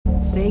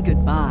Say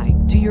goodbye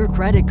to your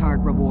credit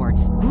card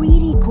rewards.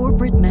 Greedy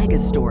corporate mega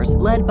stores,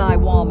 led by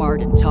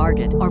Walmart and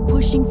Target, are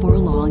pushing for a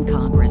law in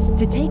Congress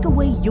to take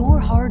away your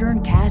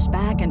hard-earned cash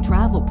back and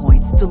travel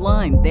points to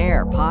line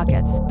their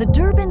pockets. The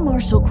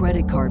Durbin-Marshall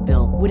credit card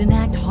bill would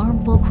enact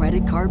harmful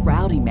credit card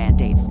routing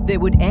mandates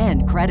that would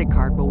end credit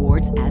card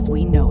rewards as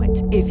we know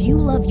it. If you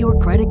love your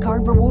credit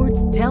card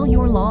rewards, tell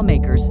your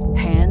lawmakers,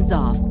 hands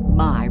off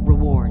my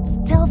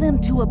rewards. Tell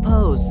them to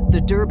oppose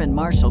the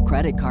Durbin-Marshall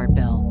credit card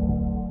bill.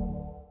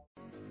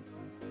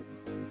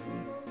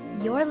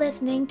 You're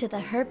listening to the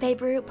Her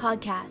Paper Route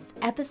Podcast,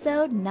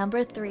 episode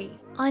number 3.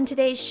 On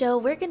today's show,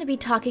 we're going to be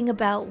talking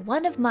about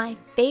one of my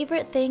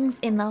favorite things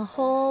in the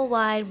whole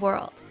wide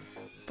world,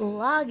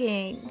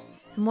 blogging.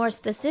 More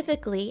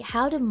specifically,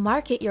 how to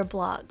market your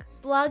blog.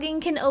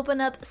 Blogging can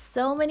open up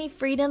so many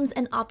freedoms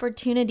and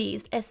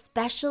opportunities,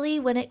 especially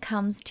when it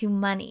comes to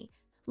money.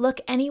 Look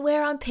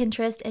anywhere on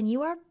Pinterest and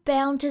you are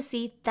bound to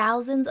see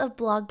thousands of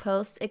blog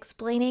posts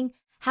explaining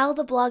how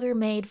the blogger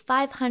made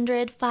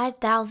 $500,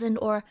 $5,000,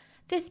 or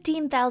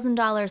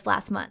 $15,000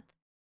 last month.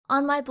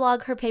 On my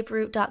blog,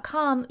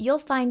 herpaperroute.com, you'll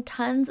find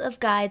tons of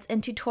guides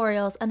and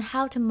tutorials on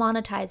how to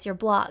monetize your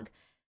blog.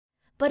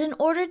 But in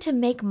order to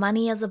make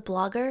money as a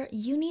blogger,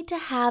 you need to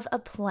have a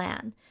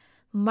plan.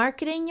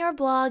 Marketing your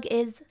blog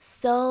is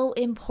so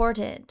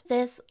important.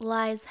 This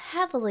lies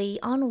heavily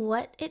on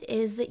what it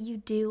is that you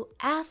do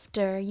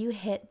after you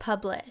hit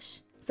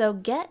publish. So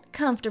get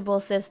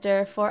comfortable,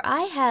 sister, for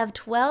I have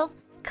 12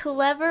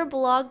 clever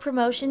blog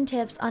promotion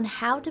tips on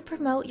how to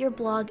promote your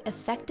blog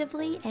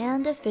effectively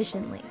and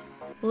efficiently.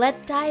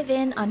 Let's dive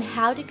in on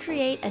how to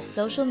create a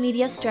social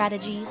media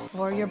strategy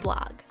for your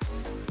blog.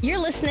 You're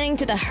listening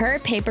to the Her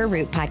Paper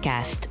Route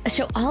Podcast, a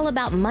show all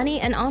about money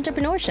and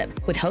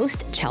entrepreneurship with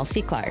host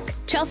Chelsea Clark.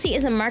 Chelsea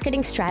is a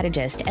marketing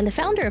strategist and the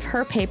founder of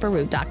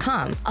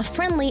herpaperroute.com, a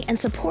friendly and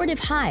supportive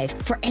hive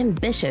for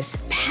ambitious,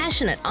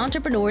 passionate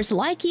entrepreneurs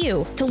like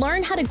you to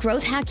learn how to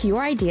growth hack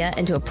your idea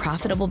into a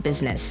profitable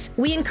business.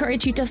 We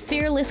encourage you to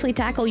fearlessly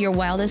tackle your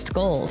wildest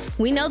goals.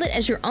 We know that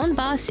as your own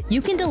boss,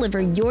 you can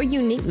deliver your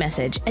unique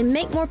message and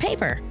make more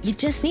paper. You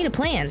just need a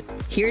plan.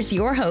 Here's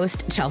your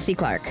host, Chelsea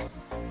Clark.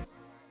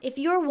 If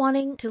you're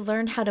wanting to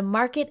learn how to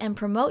market and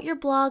promote your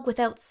blog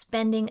without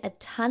spending a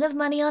ton of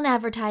money on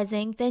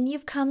advertising, then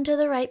you've come to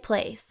the right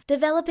place.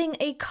 Developing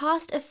a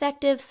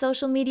cost-effective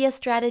social media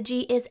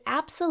strategy is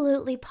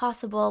absolutely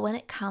possible when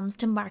it comes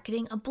to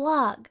marketing a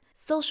blog.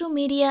 Social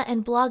media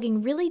and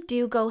blogging really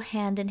do go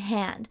hand in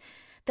hand.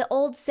 The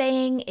old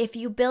saying, if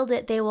you build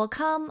it, they will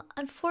come,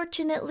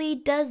 unfortunately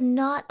does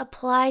not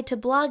apply to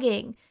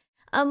blogging.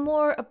 A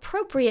more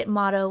appropriate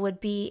motto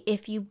would be,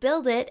 if you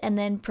build it and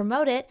then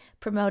promote it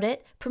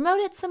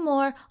some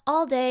more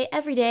all day,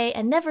 every day,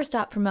 and never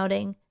stop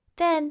promoting,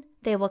 then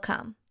they will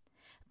come.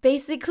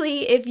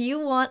 Basically, if you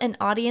want an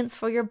audience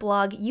for your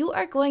blog, you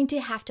are going to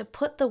have to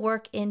put the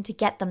work in to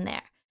get them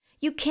there.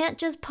 You can't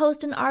just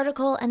post an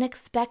article and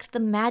expect the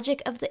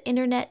magic of the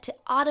internet to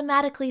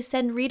automatically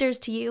send readers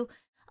to you,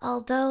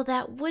 although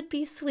that would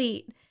be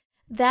sweet.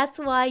 That's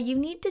why you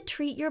need to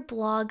treat your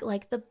blog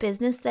like the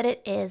business that it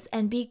is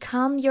and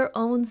become your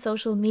own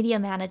social media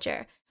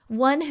manager,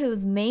 one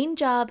whose main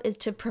job is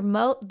to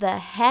promote the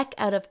heck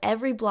out of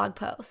every blog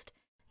post.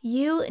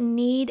 You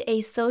need a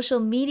social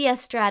media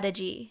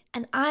strategy,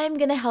 and I'm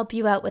going to help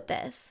you out with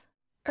this.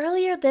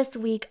 Earlier this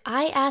week,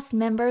 I asked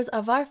members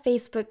of our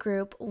Facebook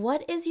group,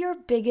 what is your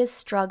biggest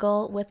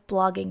struggle with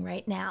blogging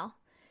right now?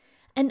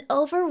 An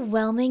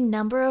overwhelming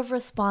number of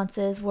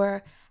responses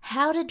were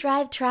how to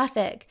drive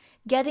traffic,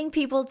 getting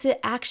people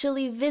to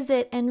actually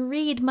visit and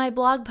read my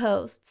blog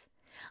posts.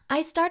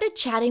 I started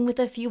chatting with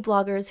a few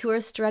bloggers who are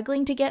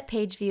struggling to get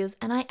page views,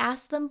 and I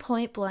asked them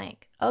point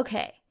blank,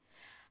 okay,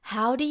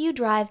 how do you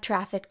drive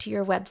traffic to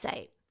your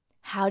website?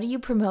 How do you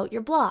promote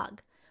your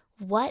blog?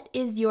 What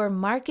is your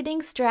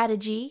marketing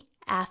strategy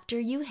after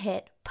you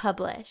hit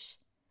publish?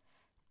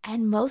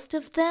 And most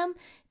of them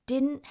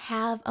didn't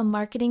have a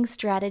marketing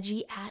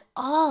strategy at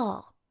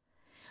all.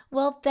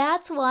 Well,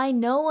 that's why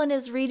no one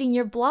is reading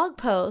your blog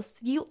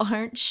posts. You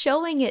aren't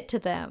showing it to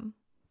them.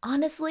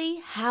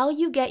 Honestly, how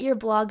you get your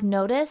blog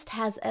noticed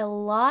has a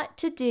lot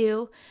to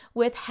do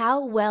with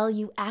how well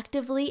you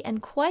actively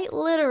and quite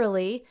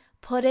literally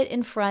put it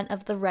in front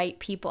of the right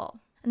people.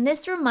 And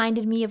this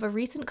reminded me of a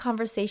recent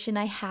conversation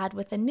I had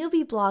with a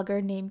newbie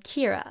blogger named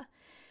Kira.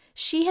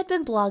 She had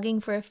been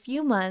blogging for a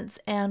few months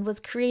and was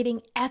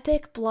creating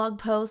epic blog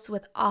posts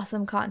with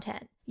awesome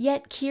content.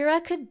 Yet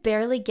Kira could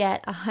barely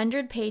get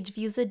 100 page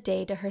views a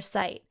day to her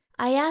site.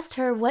 I asked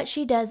her what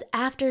she does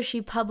after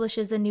she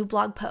publishes a new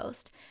blog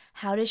post.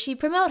 How does she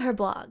promote her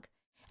blog?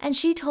 And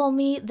she told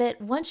me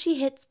that once she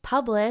hits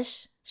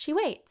publish, she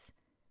waits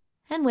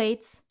and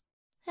waits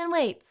and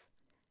waits,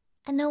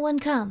 and no one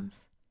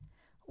comes.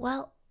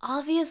 Well,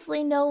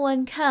 obviously no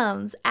one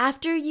comes.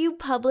 After you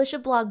publish a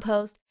blog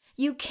post,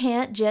 you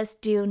can't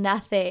just do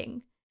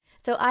nothing.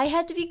 So I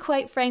had to be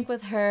quite frank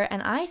with her,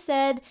 and I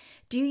said,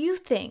 do you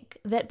think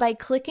that by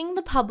clicking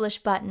the publish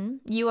button,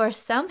 you are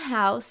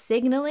somehow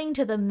signaling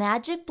to the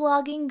magic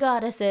blogging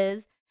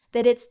goddesses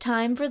that it's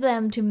time for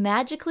them to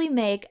magically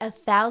make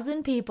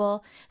 1,000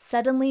 people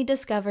suddenly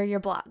discover your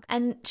blog.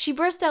 And she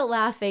burst out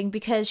laughing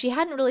because she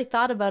hadn't really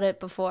thought about it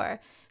before.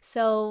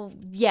 So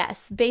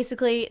yes,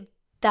 basically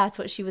that's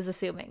what she was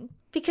assuming.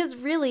 Because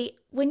really,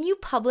 when you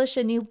publish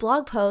a new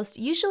blog post,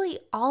 usually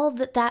all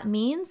that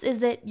means is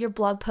that your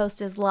blog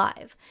post is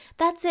live.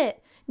 That's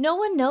it. No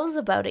one knows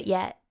about it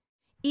yet.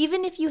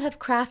 Even if you have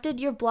crafted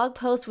your blog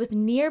post with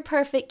near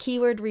perfect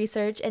keyword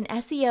research and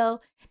SEO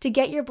to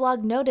get your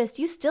blog noticed,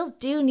 you still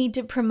do need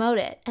to promote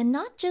it, and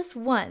not just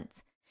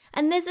once.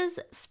 And this is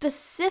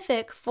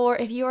specific for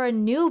if you're a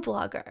new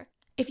blogger.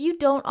 If you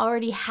don't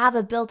already have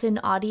a built-in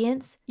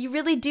audience, you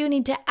really do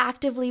need to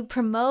actively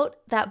promote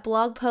that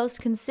blog post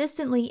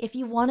consistently if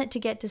you want it to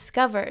get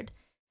discovered.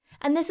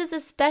 And this is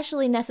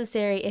especially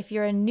necessary if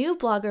you're a new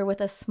blogger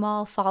with a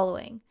small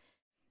following.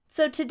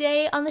 So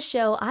today on the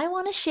show, I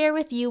want to share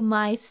with you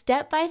my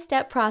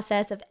step-by-step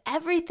process of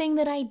everything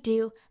that I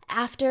do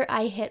after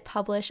I hit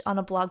publish on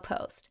a blog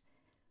post.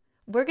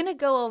 We're going to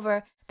go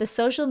over the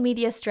social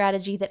media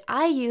strategy that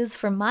I use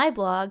for my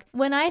blog.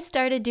 When I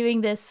started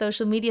doing this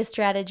social media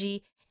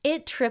strategy,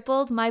 it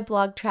tripled my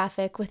blog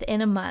traffic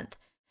within a month.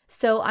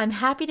 So I'm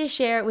happy to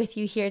share it with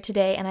you here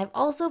today, and I've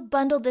also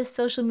bundled this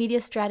social media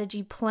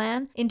strategy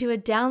plan into a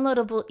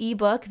downloadable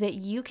ebook that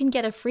you can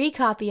get a free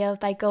copy of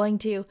by going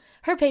to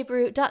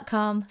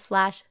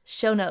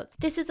herpaperroute.com/shownotes.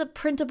 This is a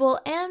printable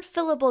and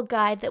fillable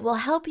guide that will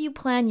help you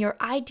plan your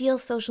ideal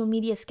social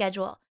media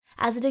schedule,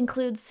 as it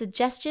includes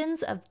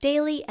suggestions of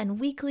daily and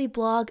weekly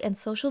blog and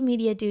social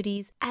media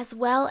duties, as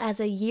well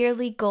as a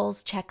yearly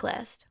goals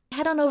checklist.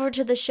 Head on over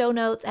to the show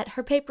notes at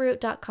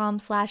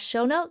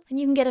herpaperroute.com/shownotes and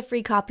you can get a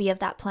free copy of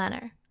that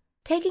planner.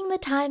 Taking the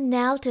time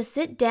now to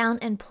sit down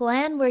and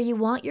plan where you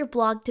want your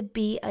blog to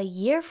be a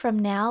year from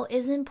now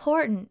is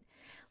important.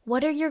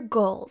 What are your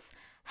goals?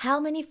 How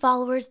many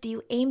followers do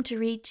you aim to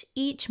reach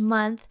each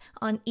month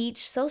on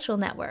each social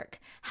network?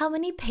 How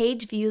many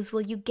page views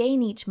will you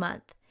gain each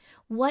month?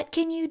 What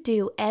can you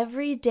do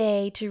every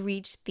day to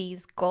reach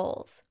these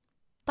goals?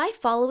 By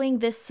following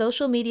this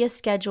social media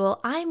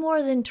schedule, I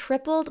more than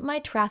tripled my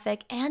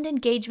traffic and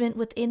engagement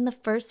within the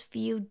first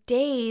few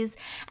days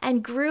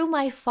and grew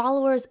my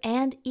followers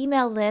and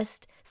email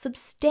list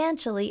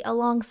substantially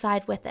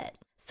alongside with it.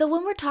 So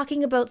when we're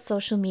talking about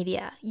social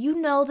media, you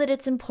know that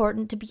it's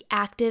important to be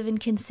active and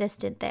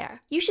consistent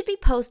there. You should be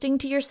posting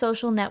to your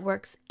social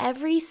networks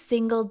every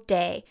single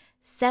day,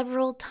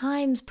 several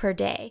times per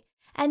day,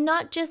 and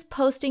not just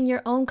posting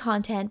your own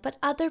content, but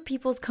other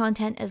people's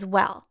content as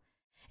well.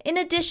 In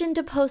addition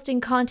to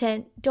posting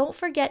content, don't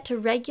forget to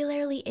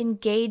regularly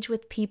engage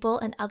with people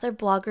and other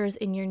bloggers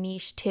in your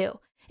niche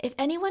too. If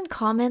anyone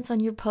comments on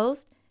your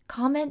post,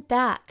 comment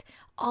back.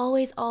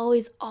 Always,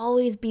 always,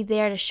 always be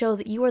there to show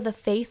that you are the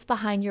face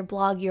behind your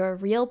blog. You're a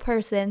real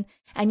person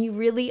and you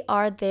really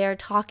are there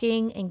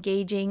talking,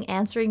 engaging,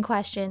 answering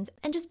questions,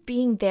 and just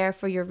being there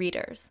for your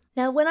readers.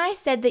 Now, when I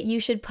said that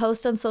you should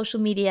post on social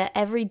media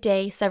every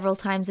day, several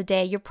times a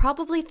day, you're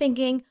probably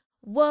thinking,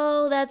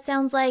 whoa, that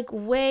sounds like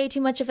way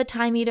too much of a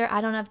time eater.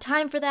 I don't have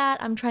time for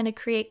that. I'm trying to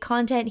create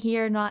content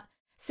here, not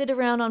sit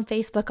around on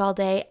Facebook all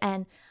day.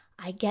 And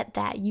I get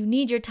that. You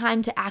need your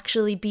time to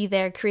actually be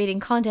there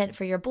creating content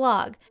for your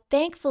blog.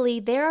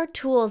 Thankfully, there are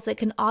tools that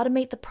can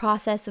automate the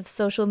process of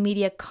social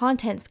media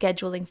content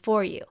scheduling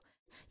for you.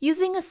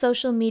 Using a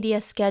social media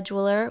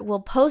scheduler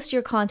will post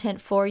your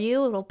content for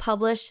you. It will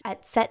publish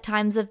at set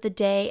times of the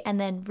day and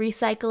then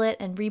recycle it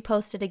and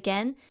repost it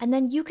again. And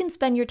then you can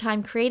spend your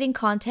time creating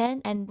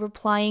content and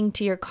replying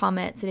to your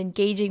comments and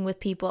engaging with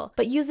people.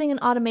 But using an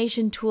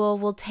automation tool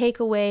will take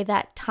away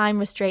that time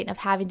restraint of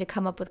having to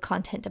come up with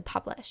content to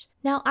publish.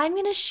 Now, I'm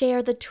going to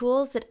share the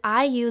tools that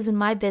I use in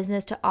my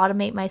business to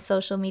automate my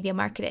social media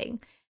marketing.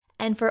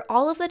 And for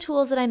all of the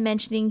tools that I'm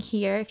mentioning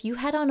here, if you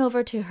head on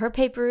over to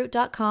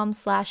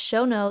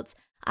herpaperroute.com/shownotes,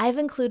 I've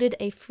included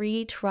a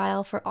free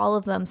trial for all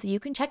of them. So you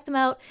can check them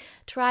out,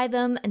 try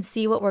them, and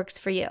see what works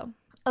for you.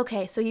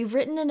 Okay, so you've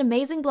written an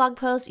amazing blog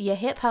post, you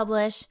hit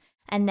publish,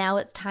 and now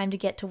it's time to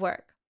get to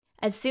work.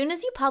 As soon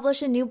as you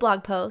publish a new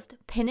blog post,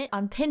 pin it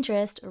on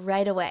Pinterest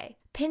right away.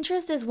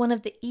 Pinterest is one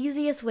of the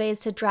easiest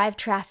ways to drive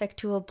traffic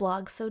to a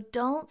blog, so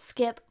don't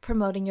skip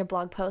promoting your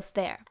blog post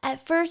there.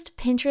 At first,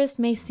 Pinterest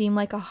may seem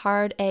like a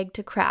hard egg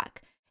to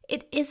crack.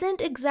 It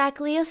isn't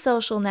exactly a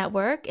social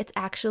network, it's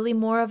actually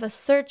more of a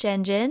search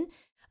engine,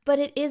 but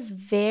it is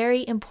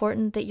very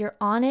important that you're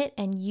on it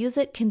and use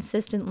it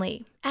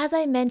consistently. As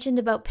I mentioned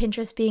about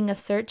Pinterest being a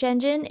search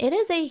engine, it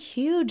is a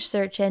huge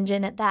search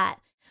engine at that.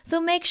 So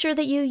make sure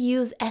that you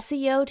use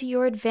SEO to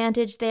your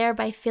advantage there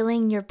by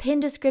filling your pin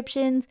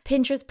descriptions,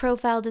 Pinterest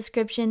profile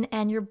description,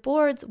 and your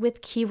boards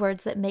with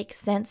keywords that make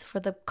sense for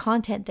the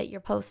content that you're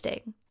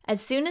posting.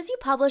 As soon as you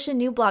publish a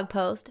new blog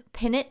post,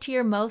 pin it to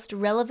your most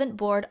relevant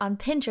board on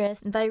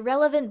Pinterest. And by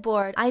relevant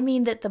board, I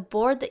mean that the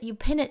board that you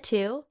pin it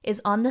to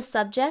is on the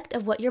subject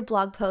of what your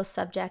blog post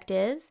subject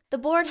is. The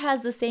board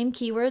has the same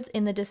keywords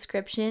in the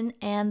description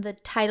and the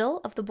title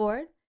of the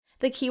board.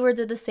 The keywords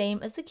are the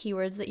same as the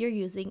keywords that you're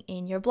using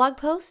in your blog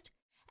post.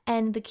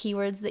 and the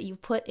keywords that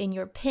you've put in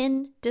your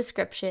pin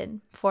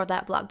description for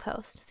that blog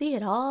post. See,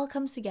 it all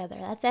comes together.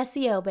 That's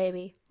SEO,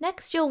 baby.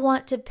 Next, you'll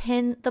want to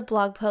pin the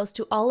blog post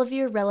to all of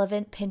your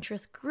relevant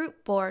Pinterest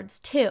group boards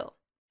too.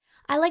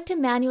 I like to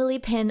manually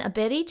pin a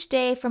bit each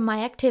day from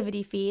my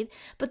activity feed,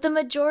 but the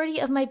majority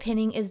of my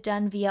pinning is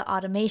done via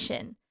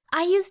automation.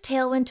 I use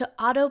Tailwind to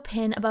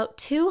auto-pin about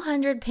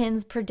 200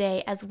 pins per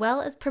day, as well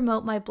as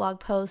promote my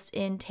blog posts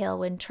in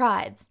Tailwind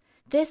tribes.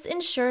 This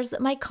ensures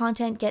that my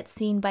content gets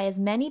seen by as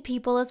many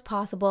people as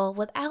possible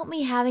without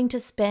me having to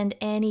spend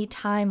any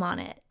time on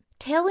it.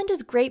 Tailwind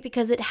is great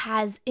because it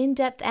has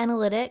in-depth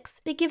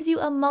analytics that gives you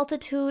a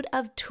multitude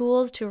of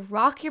tools to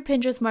rock your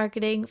Pinterest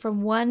marketing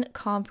from one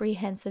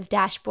comprehensive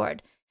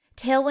dashboard.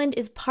 Tailwind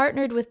is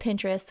partnered with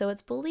Pinterest, so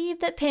it's believed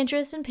that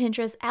Pinterest and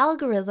Pinterest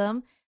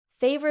algorithm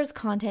favors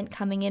content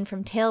coming in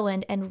from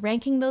Tailwind and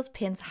ranking those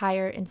pins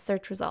higher in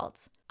search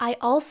results. I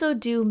also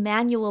do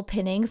manual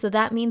pinning, so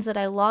that means that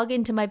I log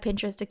into my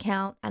Pinterest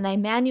account and I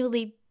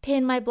manually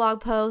pin my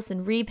blog posts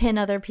and repin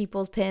other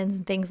people's pins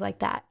and things like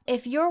that.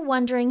 If you're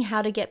wondering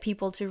how to get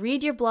people to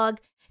read your blog,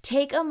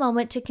 take a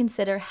moment to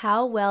consider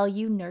how well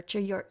you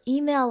nurture your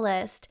email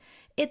list.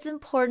 It's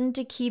important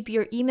to keep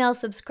your email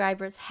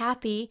subscribers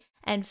happy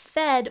and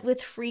fed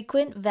with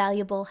frequent,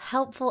 valuable,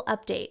 helpful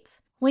updates.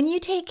 When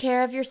you take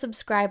care of your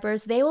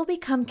subscribers, they will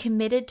become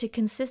committed to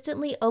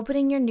consistently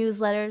opening your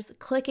newsletters,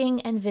 clicking,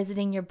 and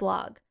visiting your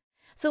blog.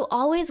 So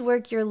always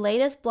work your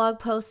latest blog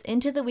posts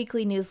into the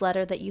weekly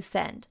newsletter that you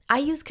send. I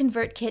use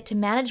ConvertKit to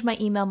manage my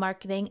email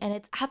marketing, and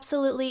it's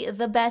absolutely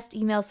the best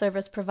email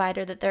service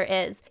provider that there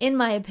is, in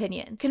my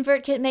opinion.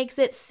 ConvertKit makes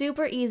it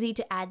super easy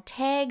to add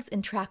tags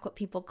and track what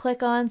people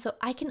click on, so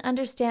I can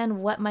understand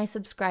what my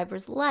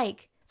subscribers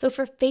like. So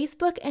for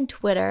Facebook and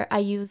Twitter, I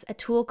use a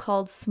tool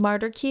called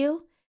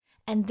SmarterQueue.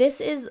 And this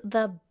is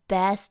the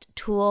best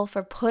tool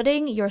for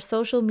putting your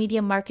social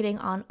media marketing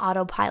on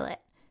autopilot.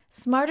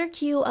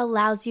 SmarterQueue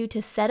allows you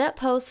to set up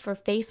posts for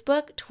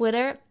Facebook,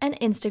 Twitter, and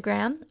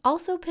Instagram,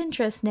 also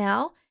Pinterest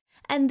now,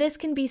 and this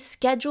can be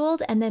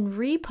scheduled and then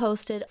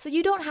reposted, so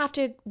you don't have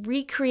to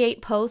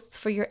recreate posts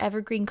for your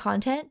evergreen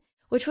content,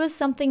 which was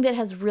something that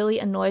has really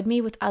annoyed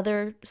me with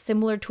other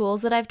similar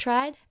tools that I've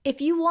tried.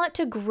 If you want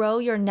to grow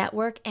your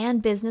network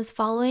and business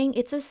following,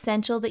 it's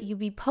essential that you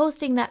be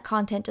posting that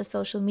content to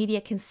social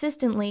media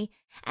consistently,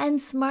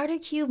 and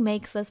SmarterQueue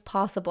makes this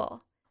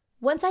possible.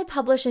 Once I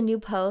publish a new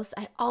post,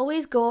 I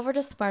always go over to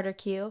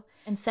SmarterQueue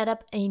and set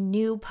up a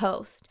new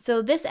post.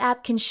 So this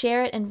app can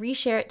share it and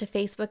reshare it to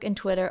Facebook and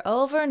Twitter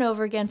over and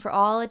over again for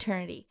all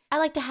eternity. I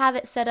like to have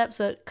it set up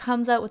so it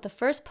comes out with the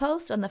first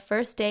post on the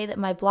first day that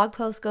my blog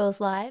post goes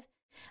live.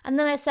 And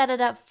then I set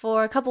it up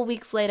for a couple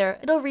weeks later,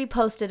 it'll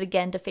repost it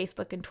again to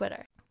Facebook and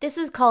Twitter. This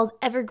is called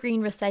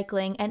evergreen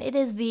recycling, and it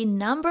is the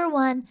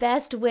 #1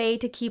 best way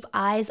to keep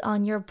eyes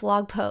on your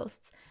blog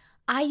posts.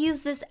 I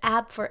use this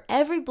app for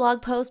every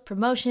blog post,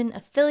 promotion,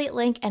 affiliate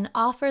link, and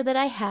offer that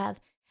I have,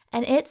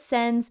 and it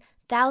sends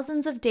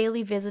thousands of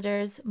daily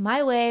visitors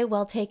my way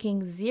while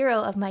taking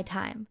 0 of my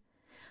time.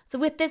 So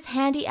with this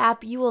handy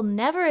app, you will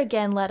never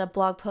again let a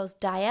blog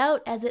post die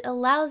out, as it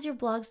allows your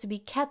blogs to be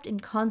kept in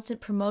constant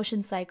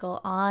promotion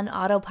cycle on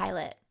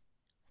autopilot.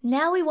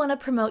 Now we want to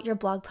promote your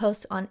blog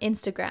post on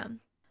Instagram.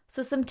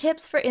 So some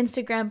tips for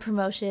Instagram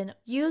promotion: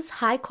 use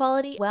high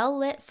quality,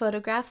 well-lit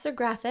photographs or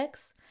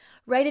graphics,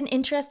 write an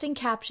interesting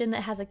caption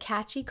that has a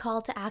catchy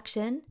call to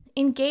action,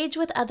 engage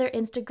with other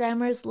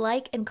Instagrammers,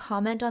 like and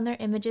comment on their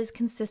images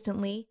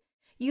consistently,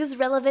 use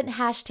relevant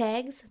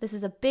hashtags. This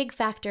is a big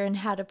factor in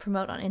how to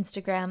promote on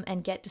Instagram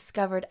and get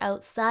discovered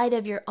outside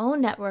of your own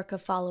network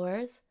of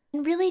followers,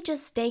 and really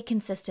just stay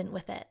consistent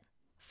with it.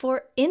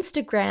 For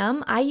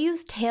Instagram, I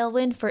use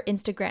Tailwind for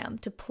Instagram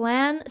to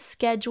plan,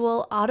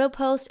 schedule,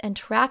 auto-post, and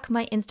track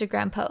my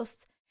Instagram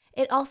posts.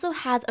 It also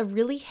has a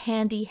really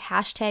handy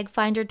hashtag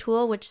finder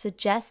tool which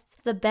suggests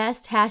the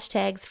best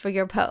hashtags for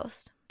your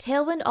post.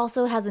 Tailwind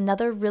also has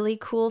another really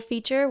cool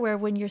feature where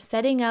when you're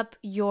setting up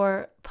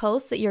your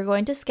posts that you're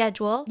going to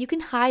schedule, you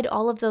can hide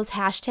all of those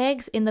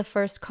hashtags in the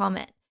first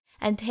comment.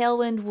 And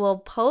Tailwind will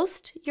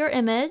post your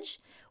image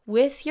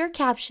with your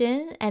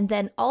caption and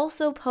then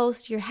also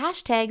post your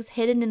hashtags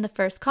hidden in the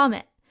first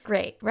comment.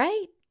 Great,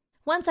 right?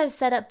 Once I've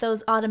set up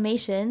those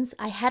automations,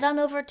 I head on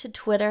over to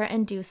Twitter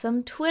and do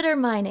some Twitter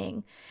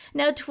mining.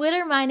 Now,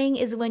 Twitter mining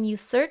is when you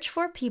search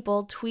for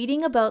people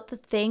tweeting about the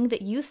thing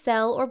that you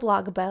sell or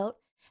blog about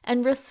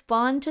and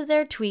respond to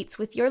their tweets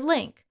with your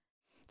link.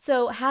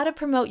 So how to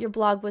promote your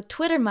blog with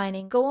Twitter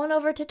mining: go on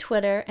over to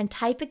Twitter and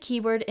type a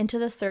keyword into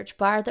the search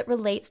bar that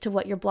relates to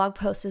what your blog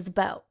post is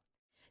about.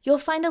 You'll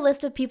find a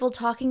list of people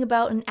talking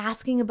about and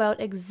asking about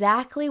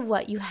exactly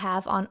what you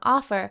have on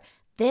offer.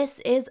 This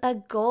is a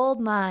gold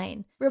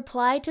mine.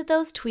 Reply to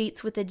those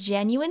tweets with a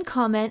genuine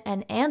comment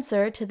and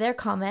answer to their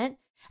comment,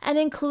 and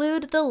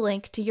include the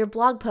link to your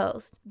blog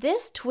post.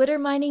 This Twitter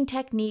mining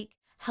technique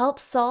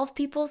helps solve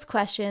people's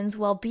questions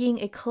while being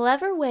a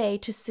clever way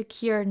to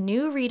secure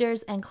new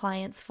readers and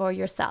clients for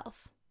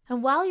yourself.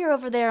 And while you're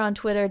over there on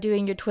Twitter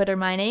doing your Twitter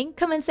mining,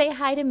 come and say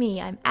hi to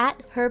me. I'm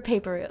at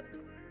HerPaperRoute.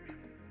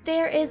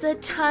 There is a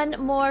ton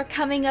more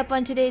coming up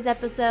on today's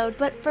episode,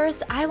 but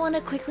first I want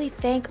to quickly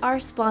thank our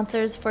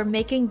sponsors for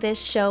making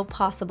this show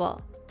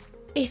possible.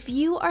 If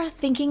you are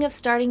thinking of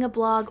starting a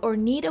blog or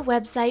need a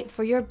website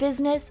for your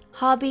business,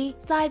 hobby,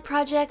 side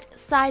project,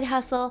 side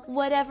hustle,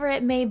 whatever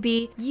it may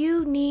be,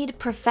 you need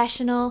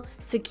professional,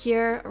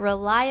 secure,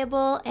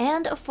 reliable,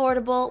 and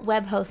affordable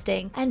web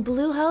hosting, and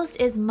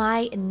Bluehost is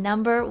my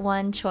number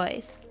one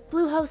choice.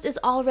 Bluehost is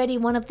already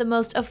one of the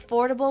most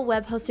affordable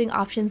web hosting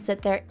options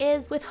that there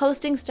is, with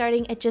hosting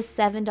starting at just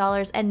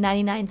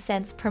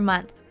 $7.99 per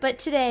month. But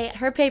today,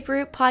 Her Paper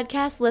Route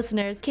podcast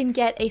listeners can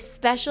get a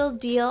special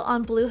deal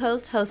on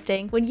Bluehost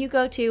hosting. When you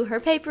go to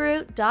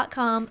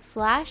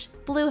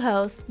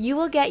herpaperroute.com/Bluehost, you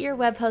will get your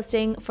web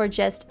hosting for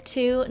just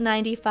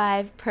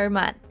 $2.95 per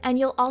month. And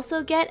you'll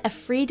also get a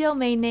free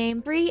domain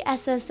name, free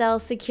SSL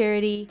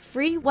security,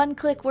 free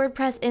one-click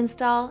WordPress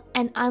install,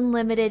 and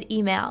unlimited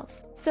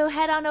emails. So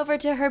head on over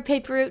to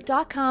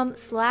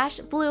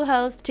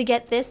herpaperroute.com/Bluehost to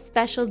get this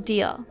special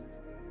deal.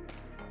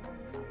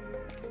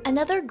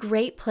 Another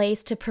great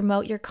place to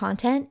promote your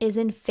content is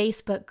in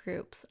Facebook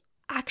groups.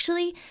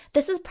 Actually,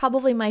 this is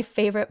probably my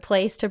favorite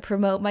place to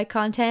promote my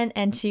content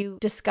and to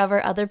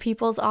discover other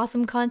people's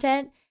awesome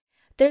content.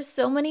 There's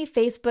so many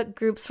Facebook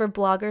groups for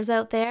bloggers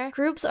out there.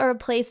 Groups are a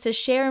place to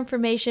share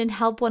information,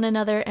 help one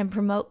another, and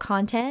promote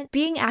content.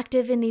 Being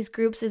active in these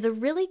groups is a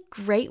really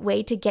great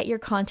way to get your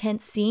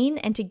content seen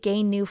and to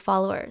gain new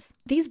followers.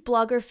 These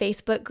blogger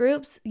Facebook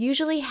groups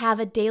usually have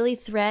a daily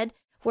thread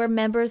where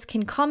members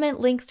can comment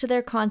links to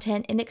their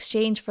content in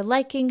exchange for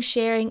liking,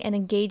 sharing, and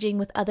engaging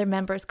with other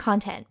members'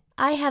 content.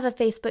 I have a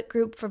Facebook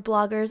group for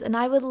bloggers, and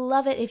I would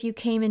love it if you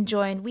came and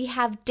joined. We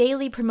have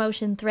daily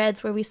promotion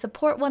threads where we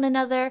support one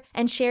another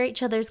and share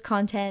each other's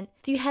content.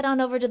 If you head on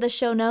over to the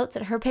show notes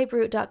at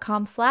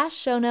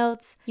herpaperroute.com/show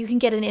notes, you can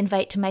get an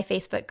invite to my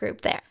Facebook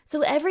group there.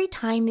 So every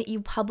time that you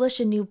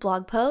publish a new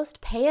blog post,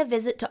 pay a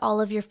visit to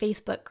all of your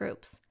Facebook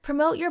groups.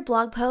 Promote your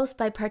blog post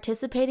by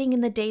participating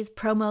in the day's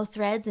promo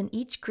threads in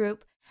each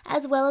group,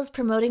 as well as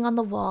promoting on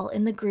the wall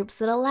in the groups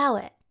that allow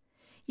it.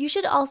 You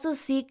should also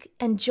seek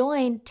and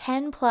join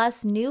 10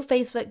 plus new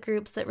Facebook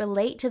groups that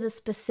relate to the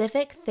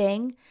specific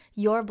thing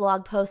your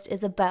blog post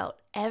is about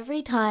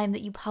every time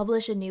that you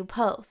publish a new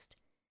post.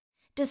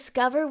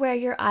 Discover where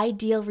your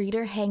ideal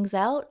reader hangs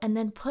out and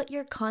then put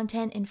your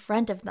content in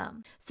front of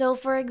them. So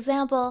for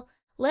example,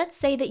 let's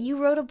say that you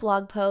wrote a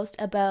blog post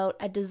about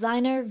a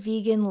designer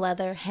vegan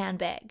leather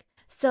handbag.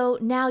 So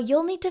now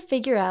you'll need to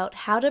figure out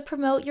how to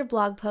promote your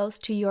blog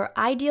post to your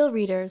ideal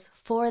readers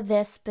for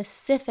this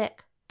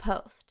specific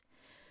post.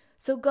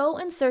 So go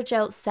and search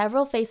out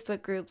several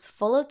Facebook groups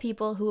full of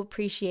people who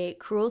appreciate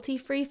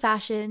cruelty-free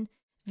fashion,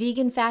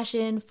 vegan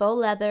fashion, faux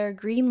leather,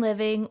 green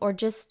living, or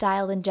just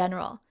style in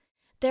general.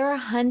 There are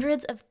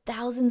hundreds of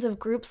thousands of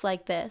groups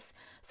like this,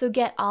 so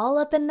get all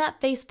up in that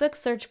Facebook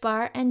search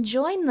bar and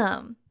join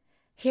them.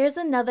 Here's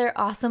another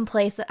awesome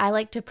place that I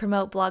like to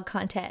promote blog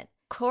content.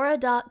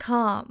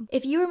 Quora.com.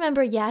 If you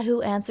remember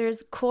Yahoo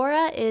Answers,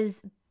 Quora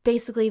is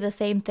basically the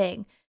same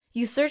thing.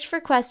 You search for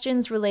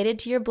questions related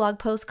to your blog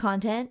post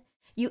content,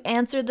 you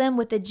answer them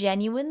with a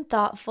genuine,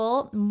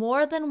 thoughtful,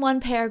 more than one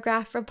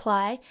paragraph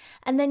reply,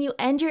 and then you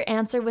end your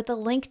answer with a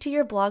link to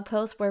your blog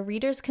post where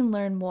readers can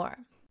learn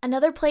more.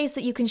 Another place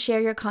that you can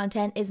share your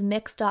content is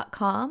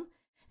Mix.com.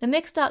 Now,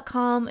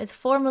 Mix.com is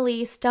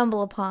formerly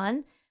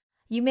StumbleUpon.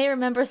 You may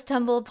remember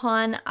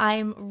StumbleUpon.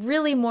 I'm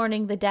really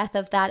mourning the death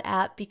of that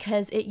app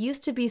because it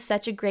used to be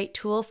such a great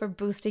tool for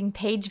boosting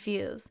page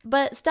views.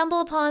 But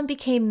StumbleUpon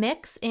became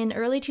Mix in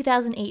early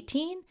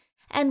 2018,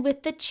 and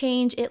with the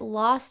change, it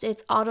lost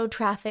its auto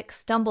traffic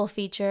stumble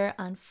feature,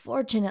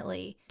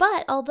 unfortunately.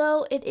 But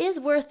although it is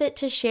worth it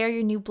to share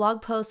your new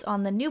blog posts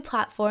on the new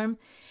platform,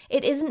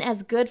 it isn't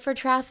as good for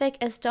traffic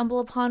as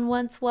StumbleUpon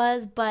once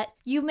was, but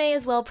you may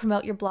as well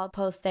promote your blog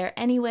post there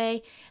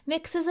anyway.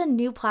 Mix is a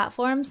new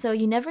platform, so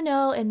you never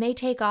know, it may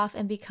take off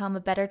and become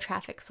a better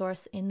traffic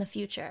source in the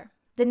future.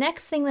 The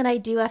next thing that I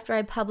do after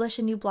I publish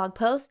a new blog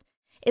post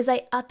is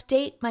I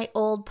update my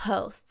old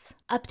posts.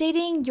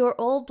 Updating your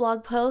old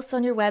blog posts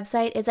on your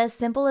website is as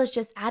simple as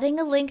just adding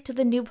a link to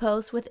the new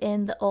post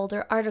within the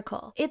older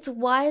article. It's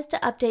wise to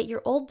update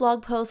your old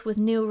blog posts with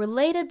new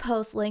related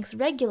post links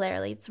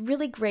regularly. It's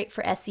really great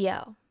for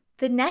SEO.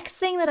 The next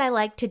thing that I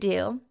like to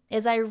do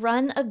is I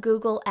run a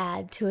Google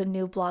ad to a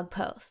new blog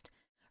post.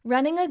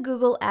 Running a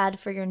Google ad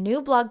for your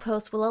new blog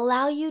post will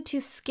allow you to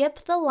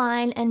skip the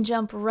line and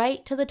jump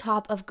right to the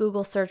top of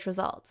Google search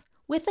results.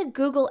 With a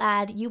Google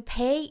ad, you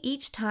pay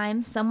each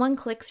time someone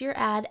clicks your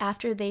ad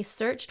after they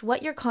searched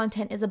what your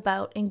content is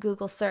about in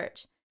Google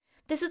search.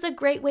 This is a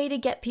great way to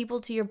get people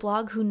to your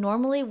blog who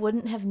normally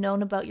wouldn't have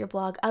known about your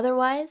blog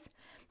otherwise.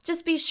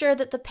 Just be sure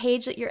that the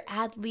page that your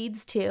ad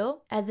leads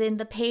to, as in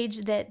the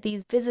page that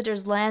these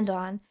visitors land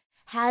on,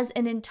 has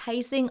an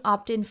enticing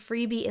opt-in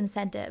freebie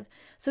incentive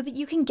so that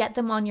you can get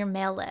them on your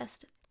mail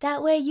list.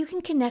 That way you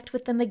can connect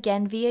with them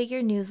again via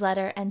your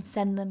newsletter and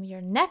send them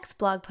your next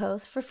blog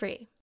post for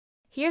free.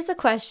 Here's a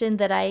question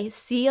that I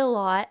see a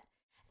lot,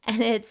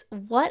 and it's,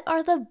 what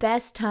are the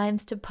best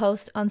times to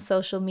post on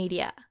social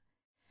media?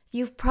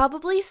 You've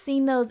probably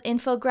seen those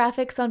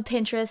infographics on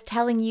Pinterest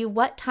telling you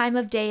what time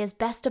of day is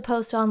best to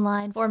post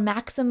online for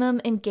maximum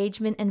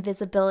engagement and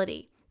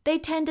visibility. They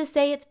tend to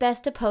say it's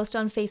best to post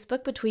on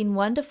Facebook between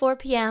 1 to 4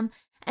 p.m.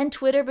 and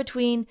Twitter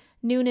between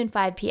noon and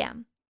 5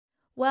 p.m.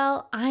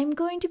 Well, I'm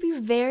going to be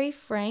very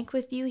frank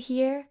with you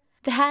here.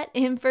 That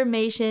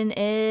information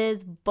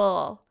is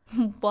bull.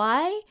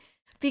 Why?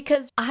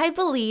 Because I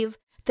believe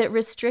that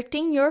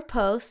restricting your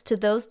posts to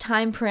those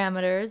time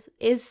parameters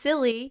is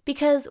silly,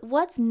 because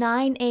what's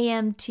 9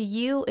 a.m. to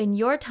you in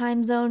your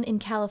time zone in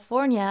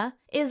California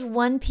is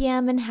 1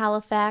 p.m. in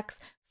Halifax,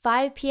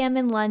 5 p.m.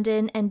 in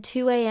London, and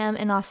 2 a.m.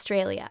 in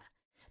Australia.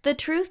 The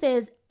truth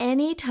is,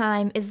 any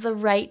time is the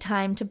right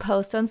time to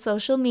post on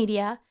social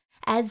media,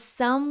 as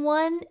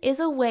someone is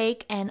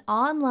awake and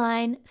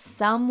online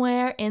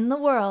somewhere in the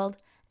world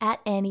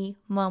at any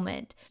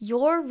moment.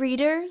 Your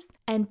readers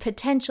and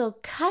potential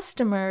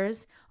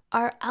customers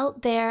are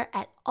out there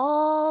at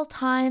all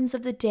times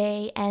of the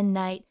day and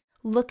night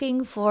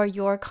looking for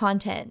your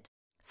content.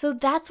 So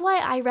that's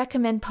why I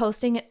recommend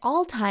posting at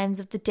all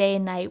times of the day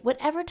and night.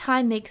 Whatever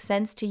time makes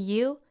sense to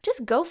you,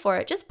 just go for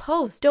it. Just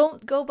post.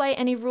 Don't go by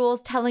any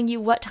rules telling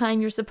you what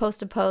time you're supposed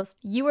to post.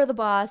 You are the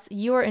boss.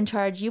 You are in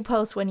charge. You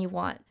post when you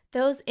want.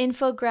 Those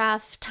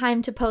infograph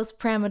time to post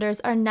parameters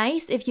are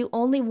nice if you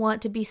only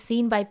want to be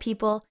seen by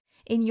people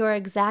in your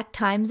exact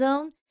time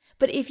zone.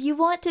 But if you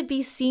want to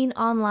be seen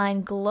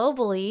online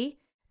globally,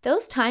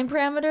 those time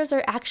parameters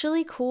are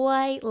actually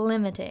quite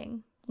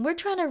limiting. We're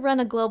trying to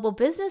run a global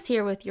business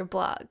here with your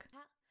blog.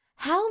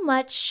 How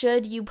much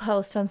should you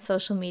post on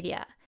social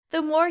media?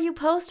 The more you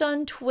post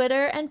on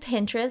Twitter and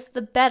Pinterest,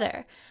 the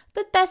better.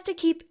 But best to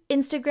keep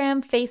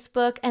Instagram,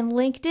 Facebook, and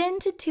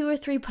LinkedIn to 2 or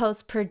 3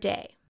 posts per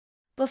day.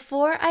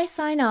 Before I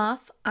sign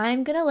off,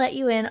 I'm going to let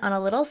you in on a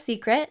little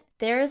secret.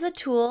 There is a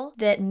tool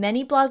that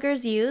many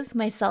bloggers use,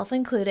 myself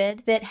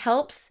included, that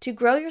helps to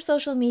grow your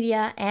social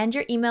media and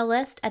your email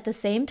list at the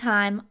same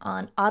time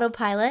on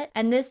autopilot.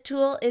 And this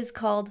tool is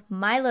called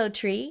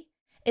MiloTree.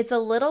 It's a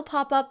little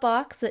pop-up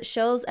box that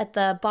shows at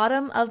the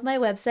bottom of my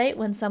website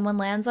when someone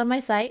lands on my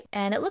site.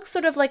 And it looks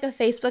sort of like a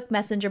Facebook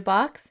Messenger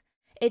box.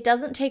 It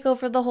doesn't take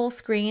over the whole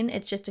screen.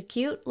 It's just a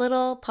cute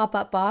little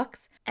pop-up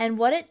box. And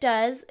what it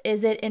does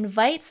is it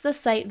invites the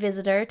site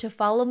visitor to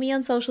follow me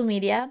on social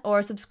media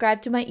or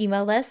subscribe to my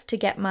email list to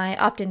get my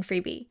opt-in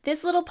freebie.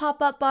 This little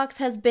pop-up box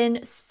has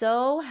been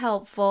so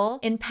helpful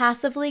in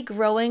passively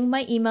growing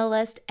my email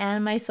list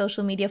and my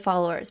social media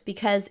followers,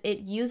 because it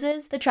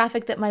uses the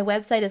traffic that my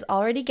website is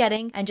already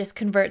getting and just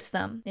converts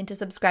them into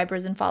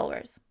subscribers and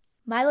followers.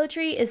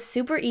 MiloTree is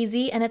super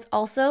easy, and it's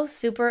also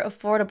super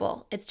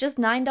affordable. It's just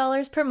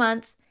 $9 per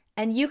month.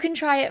 And you can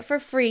try it for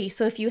free.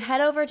 So if you head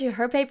over to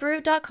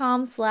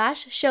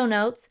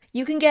herpaperroute.com/show-notes,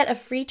 you can get a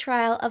free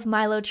trial of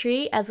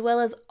MiloTree, as well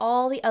as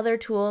all the other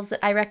tools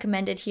that I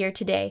recommended here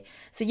today.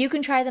 So you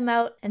can try them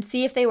out and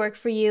see if they work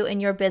for you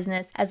in your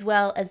business, as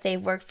well as they've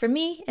worked for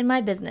me in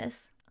my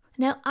business.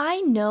 Now,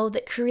 I know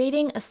that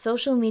creating a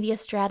social media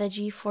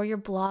strategy for your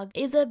blog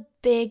is a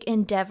big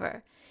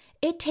endeavor.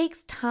 It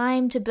takes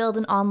time to build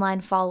an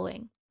online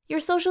following. Your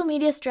social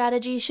media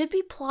strategy should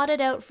be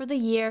plotted out for the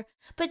year,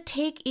 but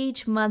take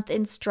each month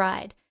in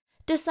stride.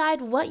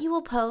 Decide what you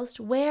will post,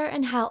 where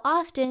and how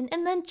often,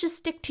 and then just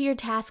stick to your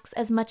tasks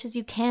as much as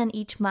you can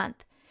each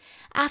month.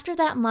 After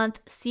that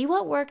month, see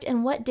what worked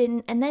and what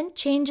didn't, and then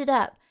change it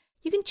up.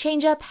 You can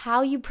change up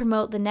how you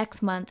promote the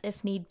next month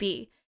if need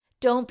be.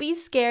 Don't be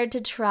scared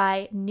to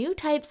try new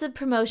types of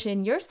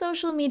promotion. Your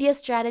social media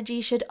strategy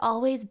should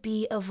always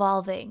be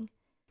evolving.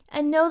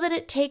 And know that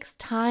it takes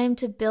time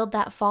to build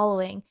that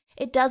following.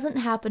 It doesn't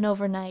happen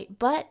overnight,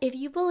 but if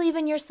you believe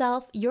in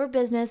yourself, your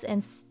business,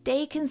 and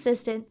stay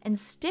consistent and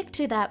stick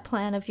to that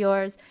plan of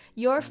yours,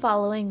 your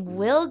following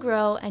will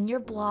grow and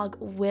your blog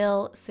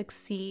will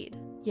succeed.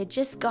 You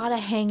just gotta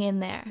hang in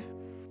there.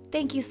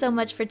 Thank you so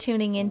much for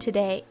tuning in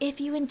today. If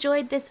you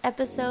enjoyed this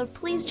episode,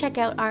 please check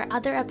out our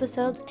other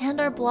episodes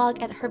and our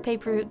blog at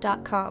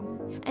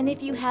herpaperroute.com. And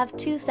if you have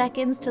 2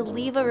 seconds to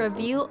leave a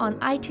review on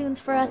iTunes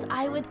for us,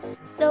 I would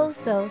so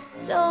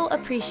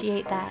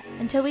appreciate that.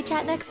 Until we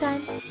chat next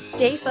time,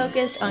 stay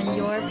focused on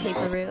your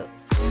paper route.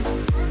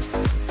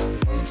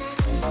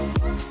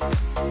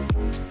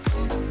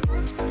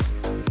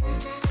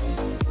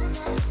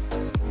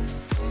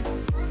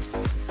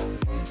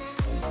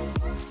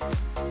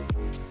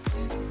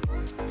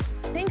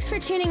 Thanks for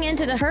tuning in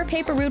to the Her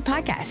Paper Route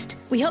podcast.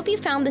 We hope you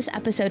found this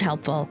episode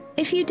helpful.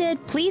 If you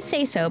did, please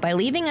say so by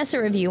leaving us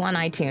a review on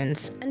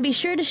iTunes. And be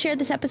sure to share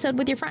this episode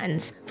with your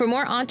friends. For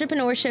more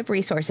entrepreneurship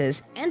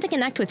resources and to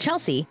connect with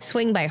Chelsea,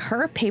 swing by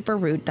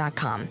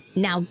herpaperroute.com.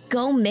 Now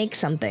go make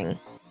something.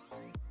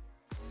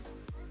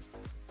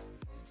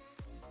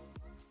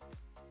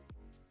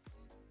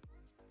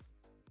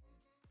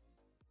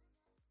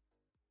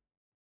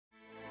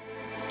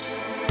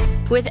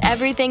 With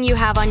everything you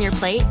have on your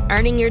plate,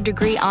 earning your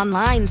degree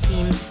online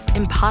seems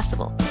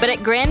impossible. But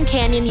at Grand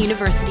Canyon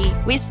University,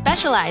 we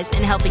specialize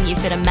in helping you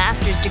fit a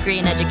master's degree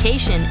in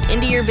education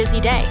into your busy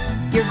day.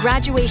 Your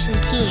graduation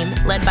team,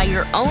 led by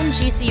your own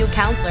GCU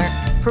counselor,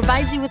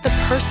 provides you with the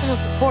personal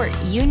support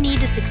you need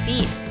to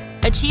succeed.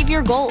 Achieve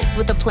your goals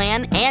with a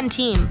plan and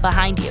team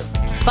behind you.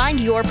 Find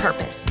your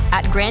purpose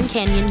at Grand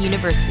Canyon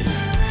University.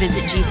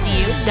 Visit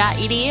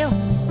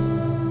gcu.edu.